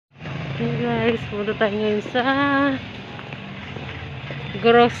Hey guys, punta tayo ngayon sa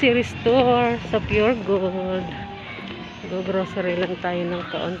grocery store sa Pure Gold. Go-grocery lang tayo ng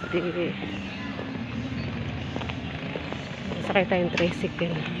kaunti. Sakay tayong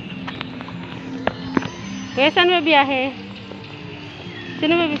tricycle. Kaya saan ba biyahe?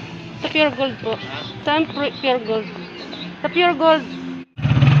 Sino ba? Sa Pure Gold po. Saan Pure Gold? Sa Pure Gold.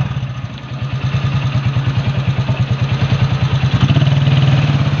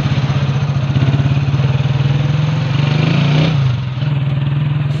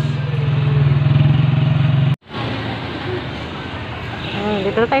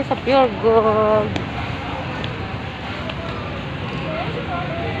 Dito tayo sa Pure Gold.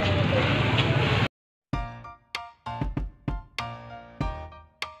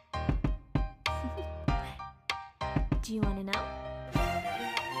 Do you want to know?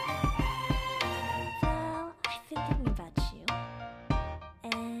 Well, I've been thinking about you,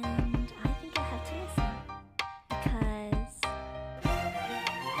 and I think I have to listen, because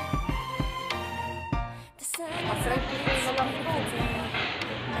the sun is up, it's a beautiful day.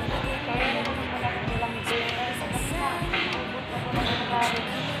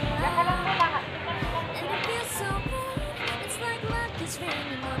 And it feels so bright, it's like luck is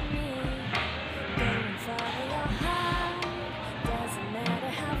raining on me. Go and follow your heart, doesn't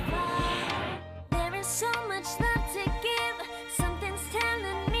matter how far. There is so much love to give, something's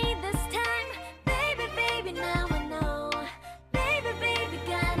telling me this time. Baby, baby, now I know. Baby, baby,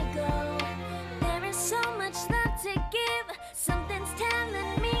 gotta go. There is so much love to give, something's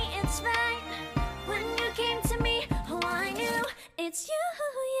telling me it's right. When you came to me, oh, I knew it's you,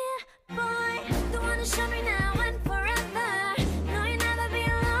 yeah, boy. The one who showed me now and forever. No, you'll never be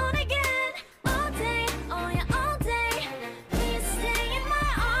alone again. All day, oh yeah, all day. Please stay in my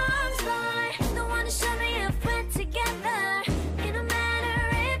arms, boy. The one who showed me if we're together. It don't matter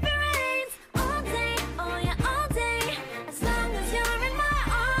if it rains. All day, oh yeah, all day. As long as you're in my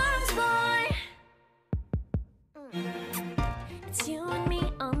arms, boy. It's you and me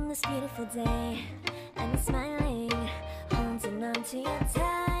on this beautiful day, and it's smiling, holding on to you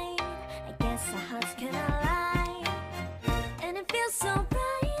tight. I guess our hearts can align, and it feels so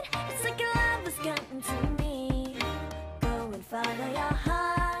bright. It's like your love has gotten to me. Go and follow your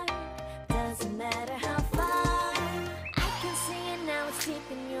heart, doesn't matter how far. I can see it now, it's deep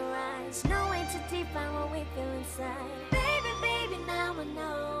in your eyes. No way to define what we feel inside. Baby, baby, now I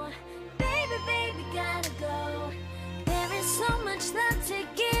know. Baby, baby, gotta go. There is so much love to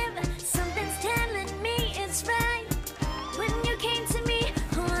give, something's telling me it's right. When you came to me,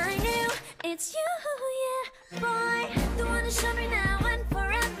 oh, I knew it's you, yeah, boy. The one who showed me now and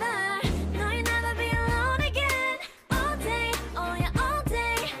forever. No, you'll never be alone again. All day, oh yeah, all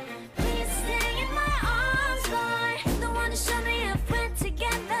day. Please stay in my arms, boy. The one who showed me if we're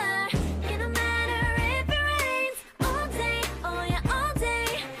together. It don't matter if it rains. All day, oh yeah, all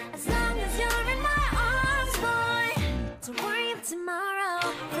day. As long as you're in my arms, boy. Don't worry of tomorrow.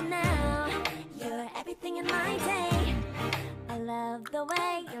 For now, you're everything in my day. I love the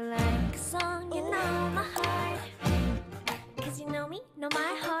way you like a song, you know my heart. Cause you know me, know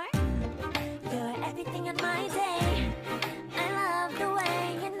my heart. You're everything in my day. I love the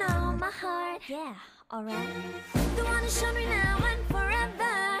way you know my heart. Yeah, alright. The one who showed me now and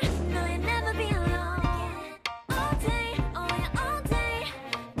forever. No, you'll never be alone. All day, oh yeah, all day.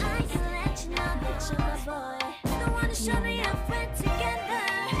 I can let you know that you're my boy. The one who showed me if we're together.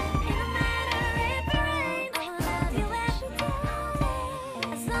 It don't matter if it rains. I will love you every day.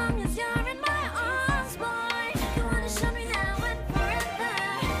 As long as you're in my arms, boy. The one who showed me now and forever.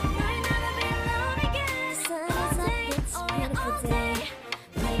 No, you'll never be alone again. The sun is up, it's a beautiful day.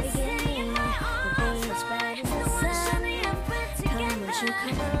 Maybe give me the day as bright as the sun. Come, won't you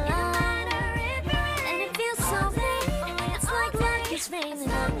come along? And it feels so big, it's like luck is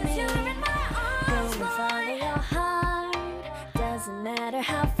raining on me. Go and follow your heart, doesn't matter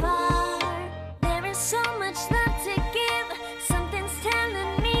how far. There is so much love to give, something's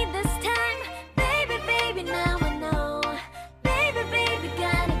telling me this time. Baby, baby, now I know. Baby, baby,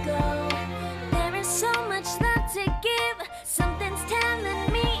 gotta go. There is so much love to give, something's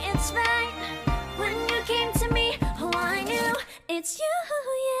telling me it's right. When you came to me, oh, I knew it's you,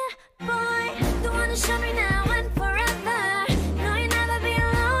 yeah, boy. The one who showed me now and forever. No, you'll never be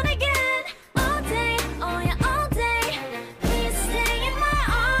alone again. All day, oh yeah, all day. Please stay in my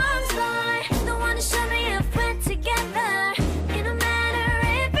arms, boy. The one who showed me if we're together. It don't matter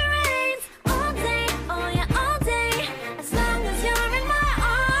if it rains. All day, oh yeah, all day. As long as you're in my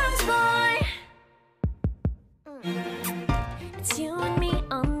arms, boy. It's you and me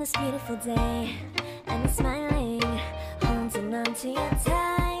on this beautiful day, and it's smiling, holding on to you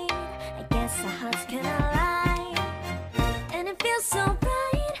tight. I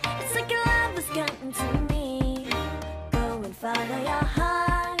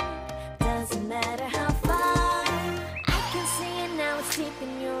it's deep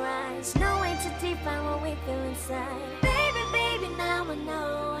in your eyes. No way to define what we feel inside. Baby, baby, now I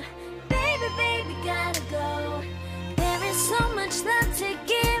know. Baby, baby, gotta go. There is so much love to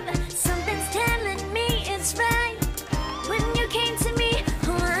give. Something's telling me it's right. When you came to me,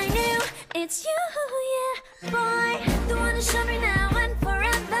 oh, I knew it's you, yeah, boy. The one who showed me now and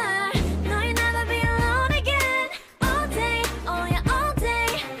forever. No, you'll never be alone again. All day, oh yeah, all day.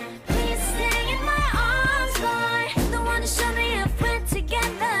 Please stay in my arms, boy. The one who showed me if we're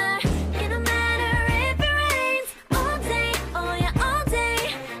together. It don't matter if it rains. All day, oh yeah, all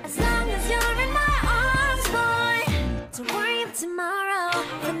day. As long as you're in my arms, boy. Don't worry of tomorrow.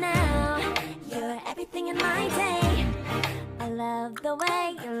 For now, you're everything in my day. I love the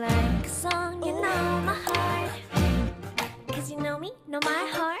way you like a song, you know my heart. Cause you know me, know my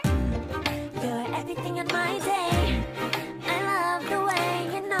heart. You're everything in my day. I love the way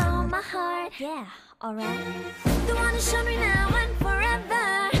you know my heart. Yeah, alright. The one who showed me now and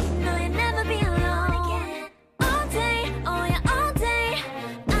forever. No, you'll never be alone again. All day, oh yeah, all day.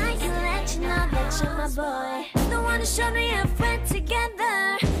 I can let you know that you're my boy. The one who showed me if we're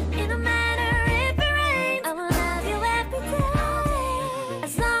together. It don't matter if it rains. I will love you every day.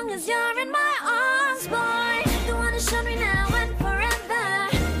 As long as you're in my arms, boy. The one who showed me now and forever.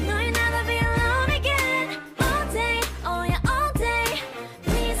 No, you'll never be alone again. All day, oh yeah, all day.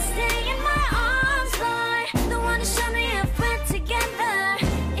 Please stay in my arms, boy. The one who showed me if we're together.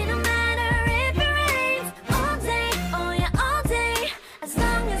 It don't matter if it rains. All day, oh yeah, all day. As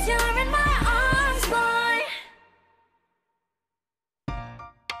long as you're in my arms, boy.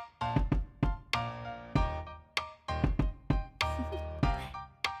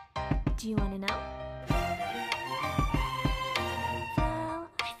 Do you want to know? Well,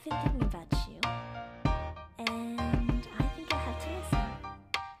 I've been thinking about you, and I think I have to listen.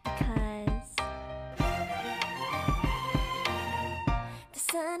 Because the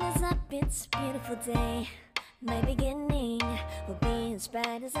sun is up, it's a beautiful day. My beginning will be as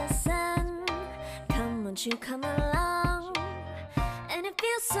bright as the sun. Come, won't you come along? And it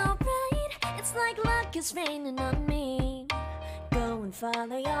feels so bright, it's like luck is raining on me. Go and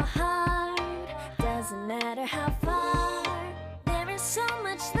follow your heart, doesn't matter how far. There is so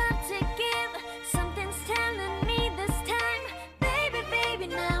much love to give. Something's telling me this time. Baby, baby,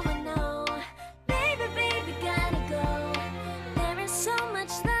 now I know. Baby, baby, gotta go. There is so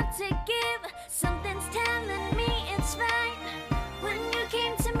much love to give. Something's telling me it's right. When you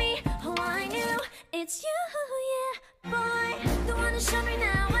came to me, oh, I knew it's you, yeah, boy. The one who showed me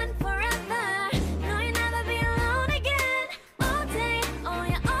now and forever. No, you'll never be alone again. All day, oh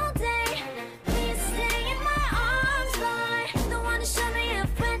yeah, all day. Please stay in my arms, boy. The one who showed me if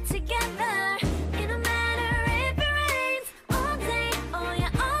we're together. It don't matter if it rains. All day, oh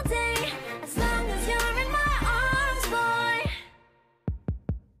yeah, all day. As long as you're in my arms, boy.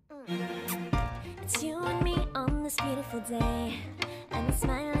 It's you and me on this beautiful day. And I'm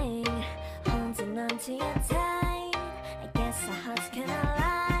smiling, holding on to you tight. I guess our hearts can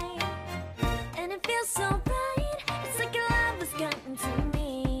align. And it feels so bright, it's like your love has gotten to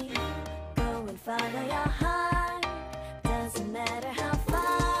me. Go and follow your heart, doesn't matter how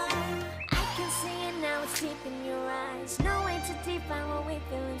far. I can see it now, it's deep in your eyes. No way to define what we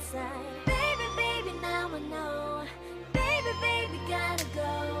feel inside. Baby, baby, now I know. Baby, baby, gotta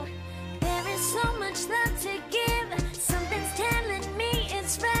go. There is so much love to give. Something's telling me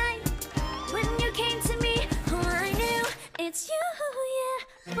it's right. When you came to me, oh, I knew it's you,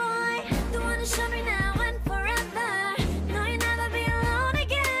 yeah, boy. The one who showed me now and forever. No, you'll never be alone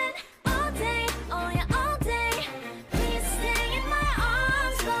again. All day, oh yeah, all day. Please stay in my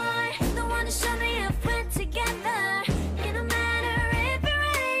arms, boy. The one who showed me if we're together. It don't matter if it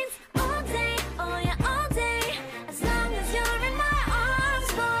rains. All day, oh yeah, all day. As long as you're in my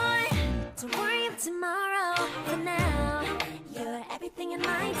arms, boy. Don't worry of tomorrow. For now, you're everything in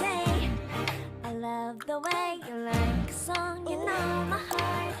my day. I love the way you like a song, you know my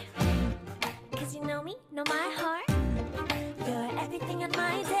heart. Cause you know me, know my heart. You're everything in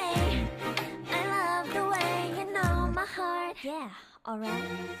my day. I love the way you know my heart. Yeah, alright.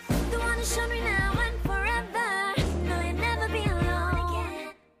 The one who showed me now and forever. No, you'll never be alone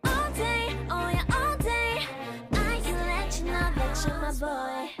again. All day, oh yeah, all day. I can let you know that you're my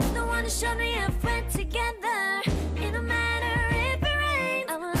boy. The one who showed me if we're together. It don't matter if it rains.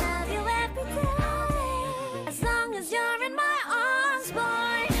 I will love you every day. As long as you're in my arms,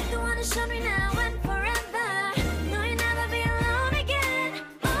 boy. The one who showed me now and forever. No, you'll never be alone again.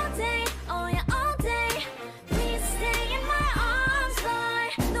 All day, oh yeah, all day. Please stay in my arms,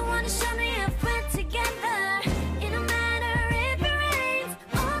 boy. The one who showed me if we're together. It don't matter if it rains.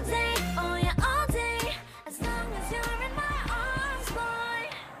 All day, oh yeah, all day. As long as you're in my arms, boy.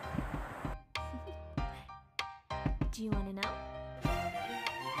 Do you wanna know?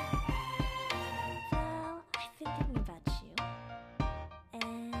 Well, I've been thinking about you,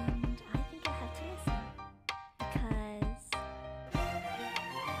 and I think I have to listen, because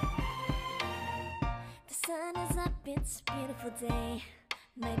the sun is up, it's a beautiful day.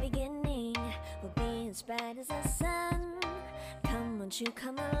 My beginning will be as bright as the sun. Come, won't you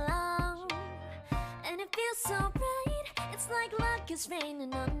come along? And it feels so bright, it's like luck is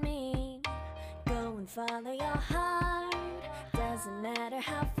raining on me. Go and follow your heart, doesn't matter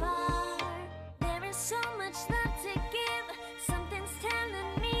how far. There is so much love to give, something's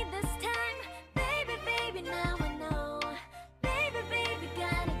telling me this time. Baby, baby, now I know. Baby, baby,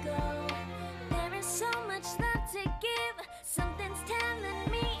 gotta go. There is so much love to give, something's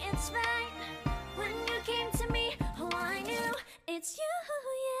telling me it's right. When you came to me, oh, I knew it's you,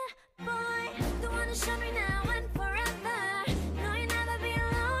 yeah, boy. The one who showed me now and forever. No, you'll never be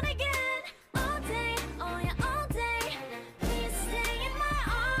alone again. All day, oh yeah, all day. Please stay in my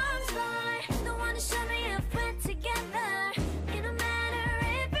arms, boy. The one who showed me if we're together. It don't matter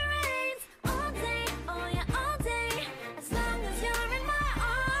if it rains. All day, oh yeah, all day. As long as you're in my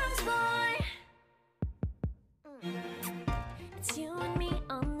arms, boy. It's you and me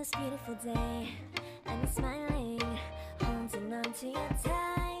on this beautiful day, and it's smiling, holding on to you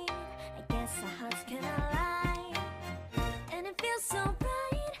tight. I guess our hearts can align, and it feels so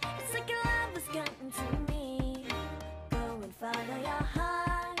bright. It's like your love has gotten to me. Go and follow your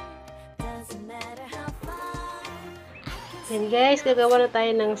heart, doesn't matter how far. Yan guys, gagawa na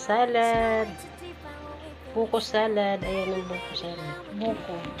tayo ng salad. Buko salad. Ayan ang buko salad.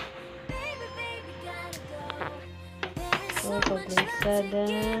 Buko. Sada.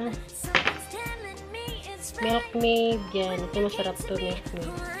 Milk maid. Yan. Ito masarap to, milk maid.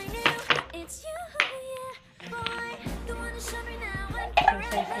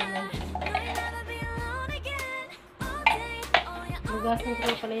 Magasin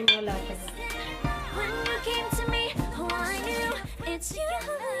ko pala yung wala ka. When you came to me, oh, I knew it's you,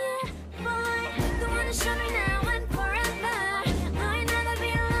 yeah, boy. The one who showed me now and forever. No, you'll never be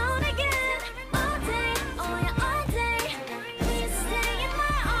alone again. All day, oh yeah, all day. Please stay in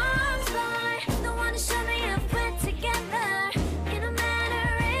my arms, boy. The one who showed me if we're together. It don't matter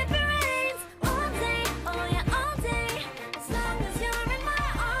if it rains. All day, oh yeah, all day. As long as you're in my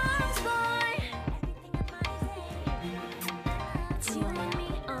arms, boy. Everything in my day. It's you and me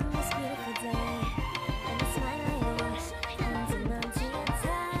on this beautiful day, and it's smiling, holding on to you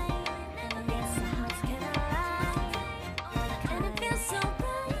tight. I guess our hearts can align, and it feels so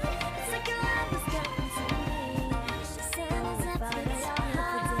bright. It's like your love has gotten to me. The sun is up, it's a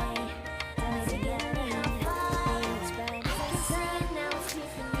beautiful day. Doesn't matter how far, it's bright as the sun. Now it's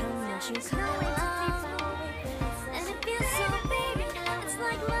beautiful. Come, won't you come along? And it feels so big, it's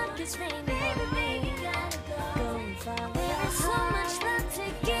like luck is raining on me. Go and follow. There's so much love to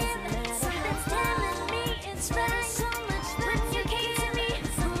give, something's telling me it's right. So much when you came to me,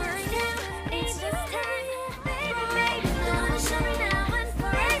 so I knew it's this time. Baby, baby, the one who showed me now and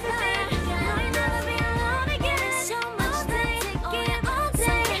forever. No, you'll never be alone again. There's so much love to give, all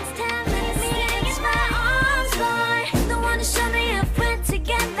day. It's telling me it's my arms, boy. The one who showed me if we're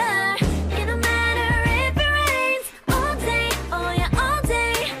together. It don't matter if it rains. All day, oh yeah, all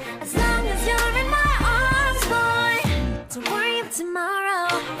day. As long as you're in my arms, boy. Don't worry of tomorrow.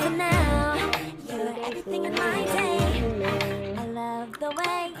 For now, you're everything in my day. I love the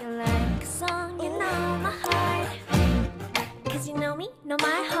way you like a song. You know my heart, 'cause you know me, know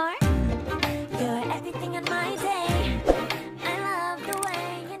my heart.